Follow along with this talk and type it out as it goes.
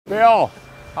Bill,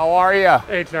 how are you?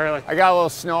 Hey, Charlie. I got a little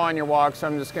snow on your walk, so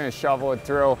I'm just gonna shovel it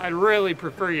through. I'd really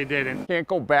prefer you didn't. Can't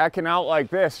go backing out like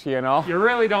this, you know? You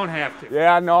really don't have to.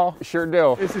 Yeah, no, sure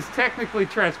do. This is technically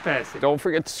trespassing. Don't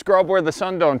forget to scrub where the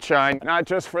sun don't shine, not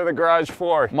just for the garage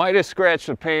floor. Might have scratched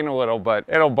the paint a little, but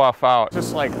it'll buff out.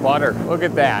 Just like butter. Look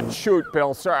at that. Shoot,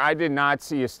 Bill, sorry, I did not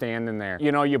see you standing there.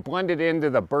 You know, you blended into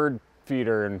the bird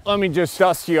feeder, and let me just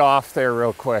dust you off there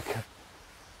real quick.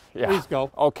 Yeah. Please go.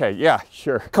 Okay, yeah,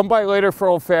 sure. Come by later for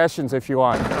old fashions if you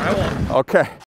want. I won't. Okay.